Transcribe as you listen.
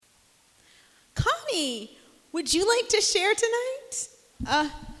Connie, would you like to share tonight?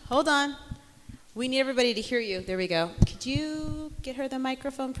 Hold on. We need everybody to hear you. There we go. Could you get her the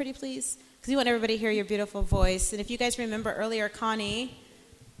microphone, pretty please? Because we want everybody to hear your beautiful voice. And if you guys remember earlier, Connie,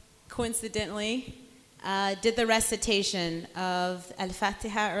 coincidentally, did the recitation of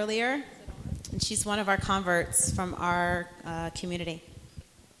Al-Fatiha earlier. And she's one of our converts from our community.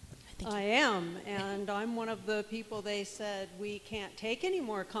 I am, and I'm one of the people they said, we can't take any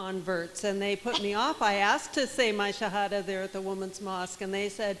more converts, and they put me off. I asked to say my shahada there at the Women's Mosque, and they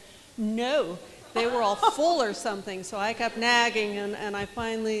said, no. They were all full or something, so I kept nagging, and I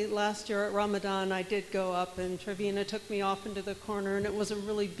finally, last year at Ramadan, I did go up, and Trevina took me off into the corner, and it was a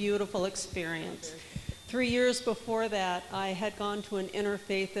really beautiful experience. 3 years before that, I had gone to an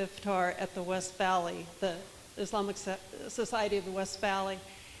interfaith iftar at the West Valley, the Islamic Society of the West Valley,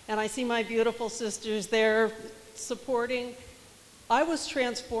 and I see my beautiful sisters there supporting. I was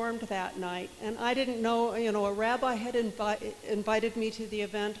transformed that night, and I didn't know, a rabbi had invited me to the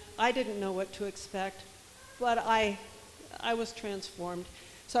event. I didn't know what to expect, but I was transformed.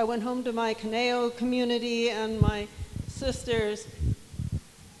 So I went home to my Caneo community, and my sisters,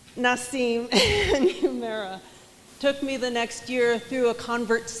 Nasim and Humera, took me the next year through a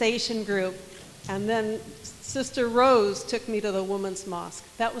conversation group, and then Sister Rose took me to the Women's Mosque.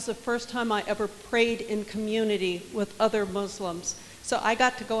 That was the first time I ever prayed in community with other Muslims. So I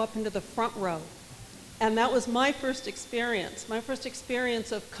got to go up into the front row. And that was my first experience. My first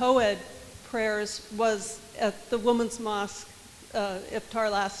experience of co-ed prayers was at the Women's Mosque Iftar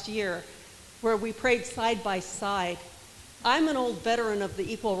last year, where we prayed side by side. I'm an old veteran of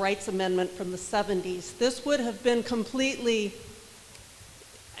the Equal Rights Amendment from the 70s. This would have been completely...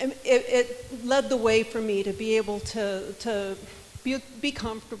 It led the way for me to be able to be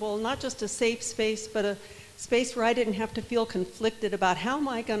comfortable, not just a safe space, but a space where I didn't have to feel conflicted about how am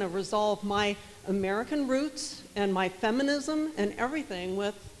I going to resolve my American roots and my feminism and everything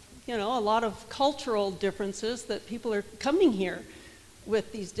with, a lot of cultural differences that people are coming here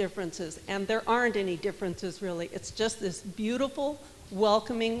with these differences. And there aren't any differences, really. It's just this beautiful,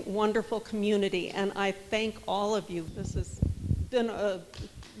 welcoming, wonderful community. And I thank all of you. This has been a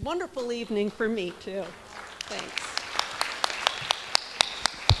wonderful evening for me, too. Thanks.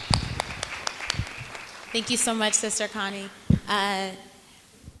 Thank you so much, Sister Connie.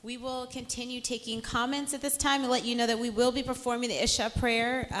 We will continue taking comments at this time and let you know that we will be performing the Isha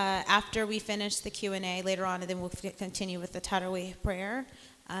prayer after we finish the Q&A later on, and then we'll continue with the Tarawih prayer.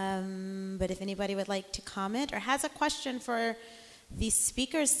 But if anybody would like to comment or has a question for the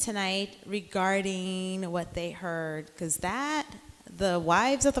speakers tonight regarding what they heard, because the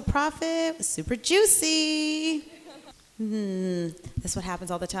wives of the prophet was super juicy. That's what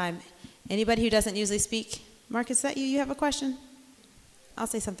happens all the time. Anybody who doesn't usually speak? Marcus, is that you? You have a question? I'll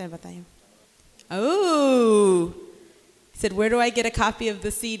say something about that. Oh. He said, where do I get a copy of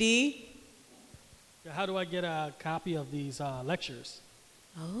the CD? How do I get a copy of these lectures?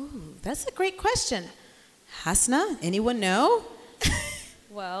 Oh, that's a great question. Hasna, anyone know?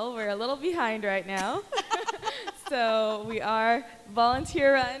 Well, we're a little behind right now. So we are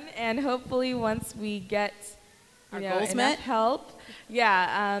volunteer run, and hopefully once we get enough help,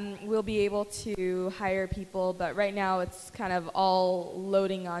 we'll be able to hire people. But right now it's kind of all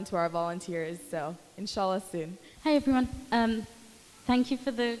loading onto our volunteers. So inshallah soon. Hi everyone. Thank you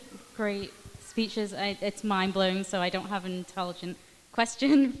for the great speeches. It's mind-blowing, so I don't have an intelligent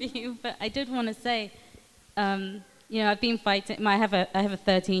question for you. But I did want to say, I've been fighting. I have a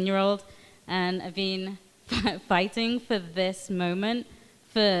 13-year-old, and I've been fighting for this moment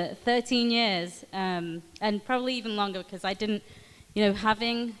for 13 years, and probably even longer, because I didn't,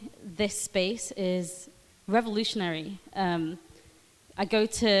 having this space is revolutionary. I go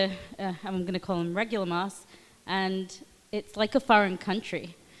to, I'm going to call them regular mosques, and it's like a foreign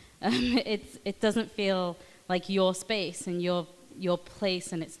country. It doesn't feel like your space and your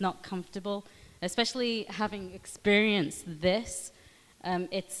place, and it's not comfortable, especially having experienced this.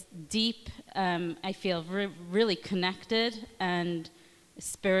 It's deep. I feel really connected and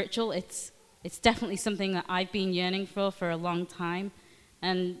spiritual. It's definitely something that I've been yearning for a long time.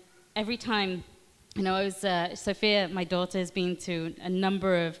 And every time, Sophia, my daughter, has been to a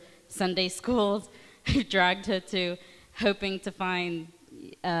number of Sunday schools who dragged her to, hoping to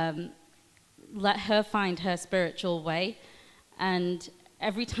let her find her spiritual way. And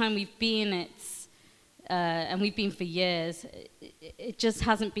every time we've been, and we've been for years, it just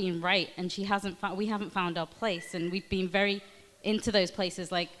hasn't been right, and we haven't found our place, and we've been very into those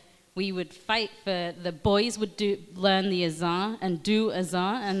places. Like, we would fight for, the boys would learn the azan and do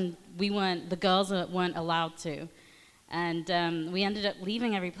azan, and the girls weren't allowed to. And we ended up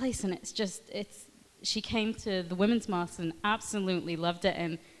leaving every place, and it's she came to the women's mosque and absolutely loved it,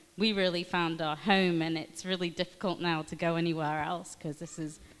 and we really found our home, and it's really difficult now to go anywhere else because this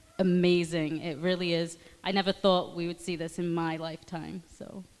is amazing. It really is. I never thought we would see this in my lifetime,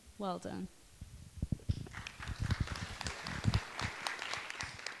 so well done.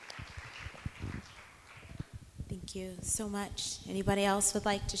 Thank you so much. Anybody else would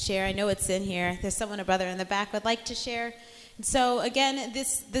like to share? I know it's in here. There's someone, a brother in the back, would like to share. And so again,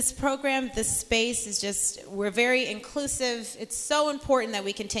 this program, this space is just, we're very inclusive. It's so important that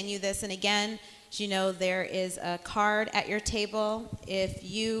we continue this. And again, as you know, there is a card at your table. If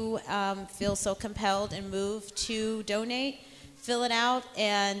you feel so compelled and moved to donate, fill it out,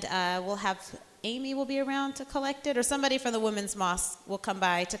 and we'll have Amy will be around to collect it, or somebody from the Women's Mosque will come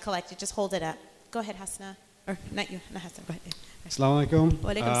by to collect it. Just hold it up. Go ahead, Hasna. Or not you, not Hassan. Go ahead. Assalamu alaikum. Wa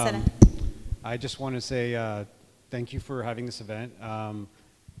alaikum salam. I just want to say thank you for having this event.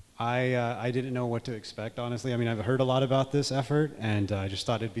 I didn't know what to expect, honestly. I mean, I've heard a lot about this effort, and I just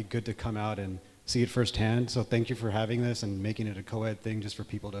thought it'd be good to come out and see it firsthand. So thank you for having this and making it a co-ed thing just for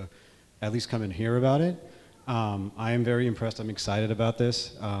people to at least come and hear about it. I am very impressed. I'm excited about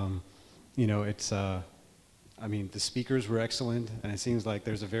this. It's, I mean, the speakers were excellent, and it seems like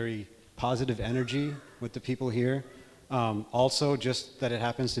there's a very positive energy with the people here. Also, just that it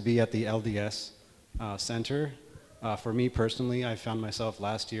happens to be at the LDS Center. For me personally, I found myself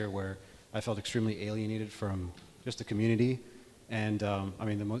last year where I felt extremely alienated from just the community, and I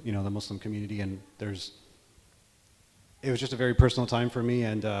mean, the Muslim community. And it was just a very personal time for me.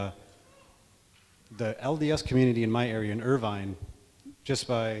 And the LDS community in my area in Irvine, just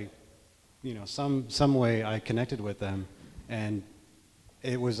by some way, I connected with them, and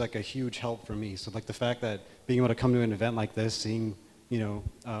it was like a huge help for me. So like the fact that being able to come to an event like this, seeing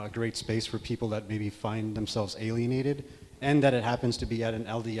a great space for people that maybe find themselves alienated, and that it happens to be at an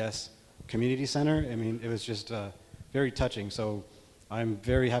LDS community center, I mean, it was just very touching. So I'm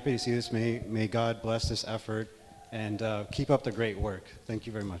very happy to see this. May God bless this effort, and keep up the great work. Thank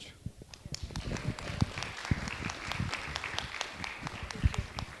you very much.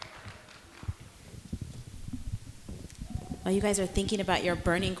 While you guys are thinking about your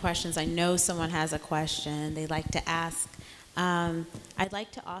burning questions, I know someone has a question they'd like to ask. I'd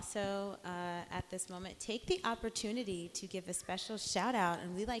like to also, at this moment, take the opportunity to give a special shout out,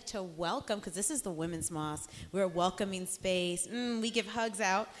 and we like to welcome, because this is the Women's Mosque. We're a welcoming space. We give hugs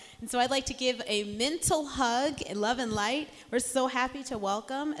out. And so I'd like to give a mental hug, love and light. We're so happy to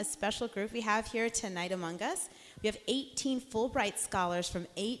welcome a special group we have here tonight among us. We have 18 Fulbright scholars from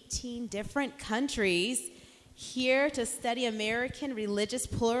 18 different countries here to study American religious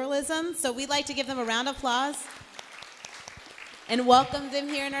pluralism. So we'd like to give them a round of applause and welcome them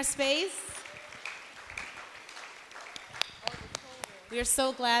here in our space. We are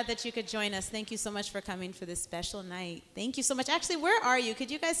so glad that you could join us. Thank you so much for coming for this special night. Thank you so much. Actually, where are you? Could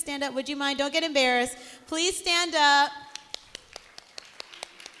you guys stand up? Would you mind? Don't get embarrassed. Please stand up.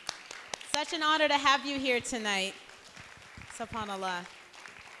 Such an honor to have you here tonight. SubhanAllah.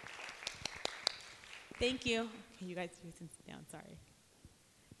 Thank you. You guys can sit down, sorry.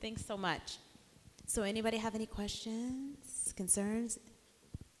 Thanks so much. So anybody have any questions, concerns?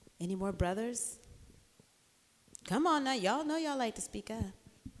 Any more brothers? Come on now, y'all know y'all like to speak up.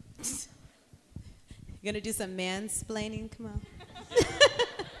 You gonna do some mansplaining? Come on.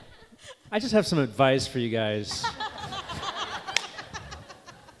 I just have some advice for you guys.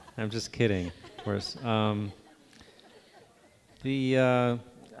 I'm just kidding, of course.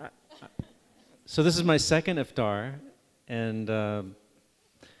 So this is my second iftar, and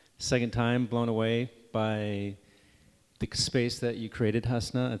second time blown away by the space that you created,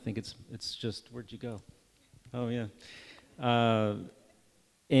 Hasna. I think it's just, where'd you go? Oh yeah,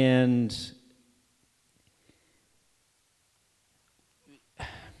 and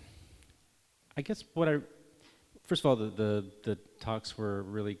I guess first of all, the talks were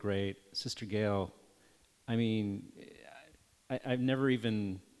really great. Sister Gail, I mean, I've never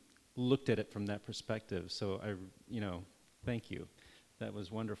even looked at it from that perspective, so thank you. That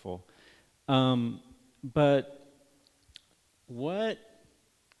was wonderful. But what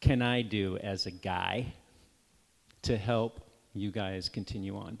can I do as a guy to help you guys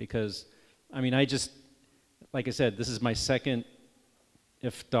continue on? Because, I mean, like I said, this is my second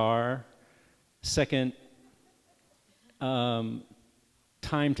iftar, second time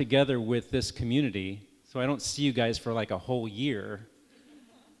together with this community, so I don't see you guys for like a whole year.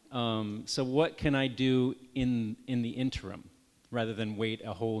 So what can I do in the interim, rather than wait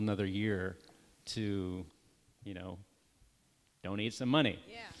a whole another year to, donate some money?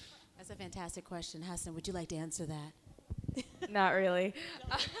 Yeah, that's a fantastic question. Hassan, would you like to answer that? Not really.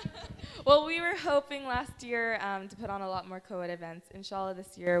 Well, we were hoping last year to put on a lot more co-ed events. Inshallah,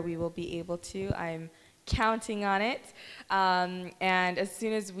 this year we will be able to. I'm counting on it. And as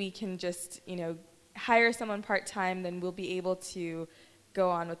soon as we can just, hire someone part-time, then we'll be able to go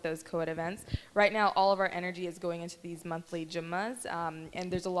on with those co-ed events. Right now, all of our energy is going into these monthly Jummas,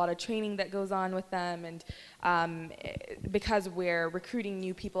 and there's a lot of training that goes on with them, and because we're recruiting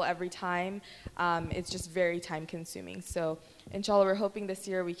new people every time, it's just very time-consuming. So, inshallah, we're hoping this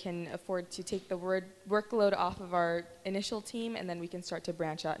year we can afford to take the workload off of our initial team, and then we can start to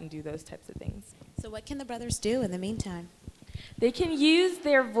branch out and do those types of things. So what can the brothers do in the meantime? They can use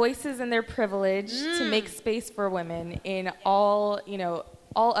their voices and their privilege to make space for women in all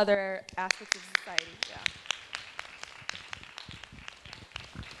other aspects of society. Yeah.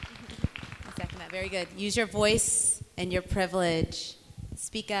 I second that. Very good. Use your voice and your privilege.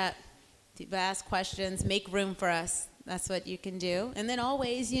 Speak up. Ask questions. Make room for us. That's what you can do. And then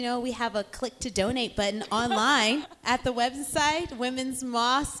always, we have a click to donate button online at the website,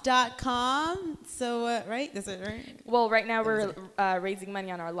 womensmosque.com. So, right? Is it right? Well, right now we're raising money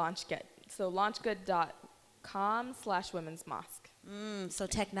on our LaunchGood. So launchgood.com/womensmosque. So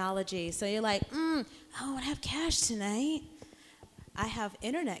technology. So you're like, I don't have cash tonight. I have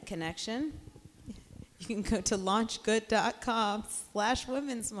internet connection. You can go to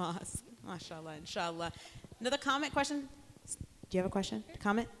launchgood.com/womensmosque. MashaAllah, inshallah. Another comment, question? Do you have a question?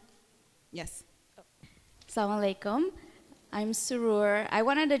 Comment? Yes. Assalamu alaikum. I'm Surur. I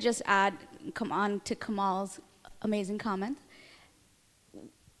wanted to just come on to Kamal's amazing comment.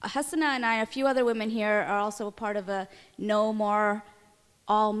 Hasana and I, a few other women here, are also a part of a No More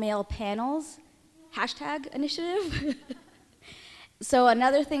All-Male Panels #initiative. So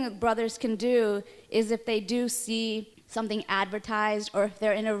another thing that brothers can do is if they do see something advertised or if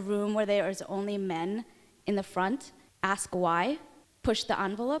they're in a room where there's only men in the front, ask why. Push the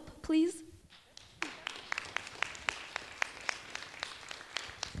envelope, please.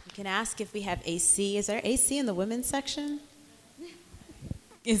 You can ask if we have AC. Is there AC in the women's section?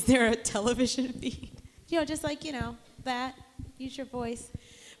 Is there a television feed? Just like, that. Use your voice.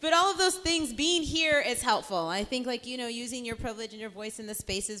 But all of those things, being here is helpful. I think, using your privilege and your voice in the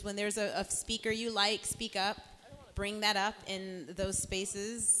spaces, when there's a speaker you like, speak up. Bring that up in those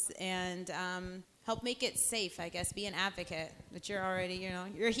spaces and help make it safe, I guess. Be an advocate. But you're already,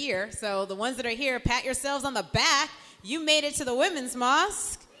 you're here. So the ones that are here, pat yourselves on the back. You made it to the Women's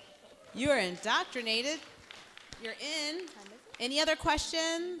Mosque. You are indoctrinated. You're in. Any other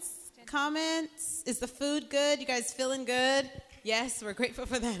questions, comments? Is the food good? You guys feeling good? Yes, we're grateful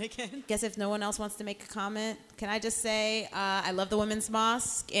for that again. Guess if no one else wants to make a comment, can I just say I love the Women's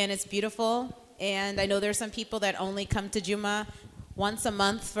Mosque, and it's beautiful. And I know there's some people that only come to Jummah once a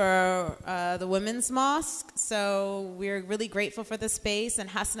month for the Women's Mosque. So we're really grateful for the space and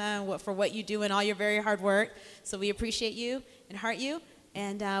Hasna for what you do and all your very hard work. So we appreciate you and heart you.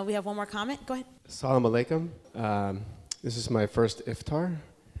 And we have one more comment. Go ahead. Assalamu alaikum. This is my first iftar.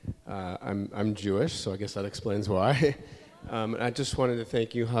 I'm Jewish, so I guess that explains why. I just wanted to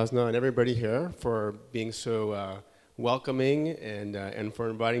thank you, Hasna, and everybody here for being so welcoming and for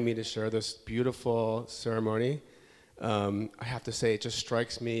inviting me to share this beautiful ceremony. I have to say, it just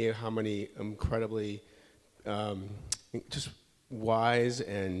strikes me how many incredibly just wise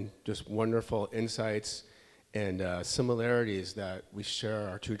and just wonderful insights and similarities that we share,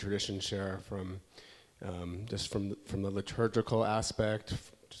 our two traditions share from the liturgical aspect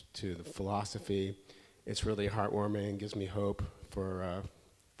to the philosophy. It's really heartwarming, gives me hope for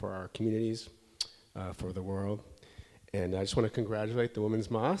our communities, for the world. And I just want to congratulate the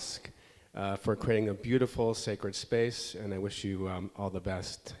Women's Mosque for creating a beautiful, sacred space, and I wish you all the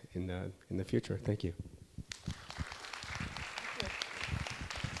best in the future. Thank you.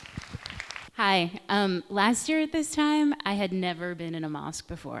 Hi. Last year at this time, I had never been in a mosque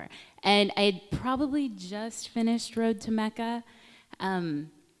before, and I had probably just finished Road to Mecca,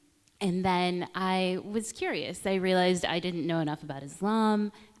 and then I was curious. I realized I didn't know enough about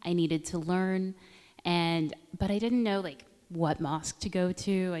Islam. I needed to learn, but I didn't know what mosque to go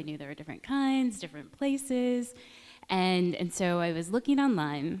to. I knew there were different kinds, different places, and so I was looking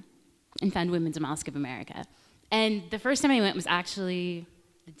online and found Women's Mosque of America. And the first time I went was actually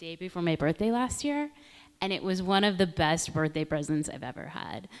the day before my birthday last year, and it was one of the best birthday presents I've ever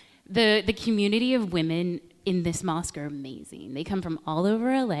had. The community of women in this mosque are amazing. They come from all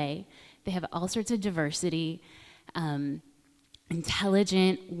over LA. They have all sorts of diversity,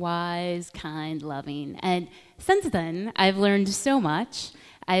 intelligent, wise, kind, loving. And since then, I've learned so much.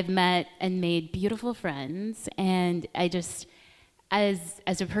 I've met and made beautiful friends, and I just, as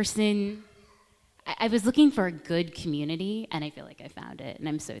a person, I was looking for a good community, and I feel like I found it, and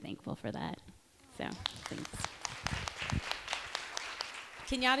I'm so thankful for that. So, thanks.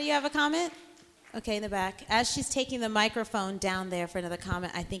 Kenyatta, you have a comment? Okay, in the back. As she's taking the microphone down there for another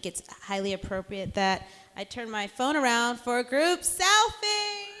comment, I think it's highly appropriate that I turn my phone around for a group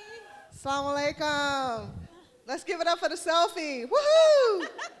selfie. Assalamu alaikum. Let's give it up for the selfie. Woohoo!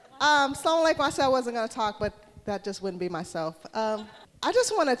 Assalamu alaikum. I said I wasn't going to talk, but that just wouldn't be myself. I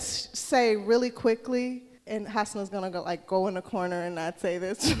just want to say really quickly, and Hassan's going to go in the corner and not say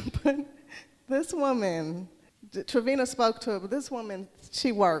this, but this woman, Trevina spoke to her, but this woman,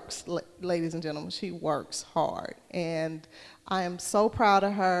 she works, ladies and gentlemen, she works hard. And I am so proud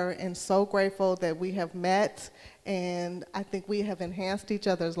of her and so grateful that we have met, and I think we have enhanced each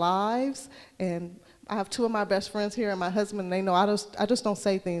other's lives. And I have two of my best friends here and my husband, and they know I just don't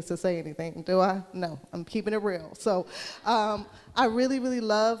say things to say anything, do I? No, I'm keeping it real. So I really, really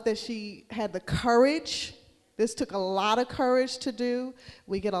love that she had the courage. This took a lot of courage to do.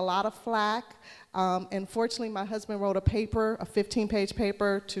 We get a lot of flack. And fortunately, my husband wrote a paper, a 15-page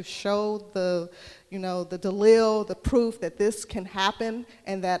paper, to show the dalil, the proof that this can happen,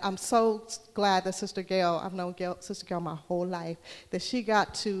 and that I'm so glad that Sister Gail, I've known Sister Gail my whole life, that she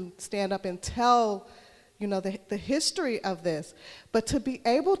got to stand up and tell, the history of this. But to be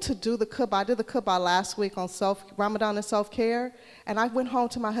able to do the khutbah, I did the khutbah last week on Ramadan and self-care, and I went home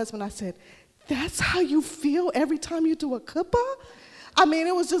to my husband, I said, that's how you feel every time you do a khutbah? I mean,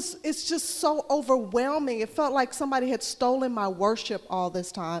 it's just so overwhelming. It felt like somebody had stolen my worship all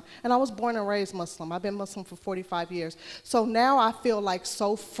this time. And I was born and raised Muslim. I've been Muslim for 45 years. So now I feel like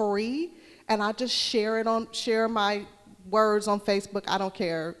so free, and I just share my words on Facebook. I don't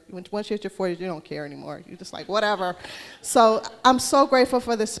care. Once you hit your 40s, you don't care anymore. You're just like, whatever. So I'm so grateful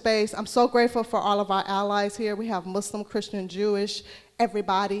for this space. I'm so grateful for all of our allies here. We have Muslim, Christian, Jewish,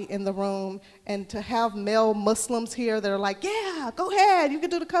 everybody in the room, and to have male Muslims here that are like, yeah, go ahead, you can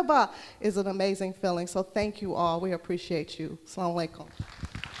do the khutbah, is an amazing feeling. So thank you all. We appreciate you. Assalamu alaikum.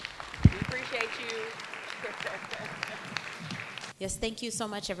 We appreciate you. Yes, thank you so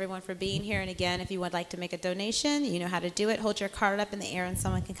much, everyone, for being here. And again, if you would like to make a donation, you know how to do it. Hold your card up in the air and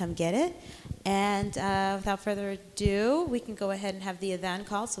someone can come get it. And without further ado, we can go ahead and have the adhan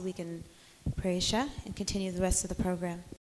call so we can pray Isha and continue the rest of the program.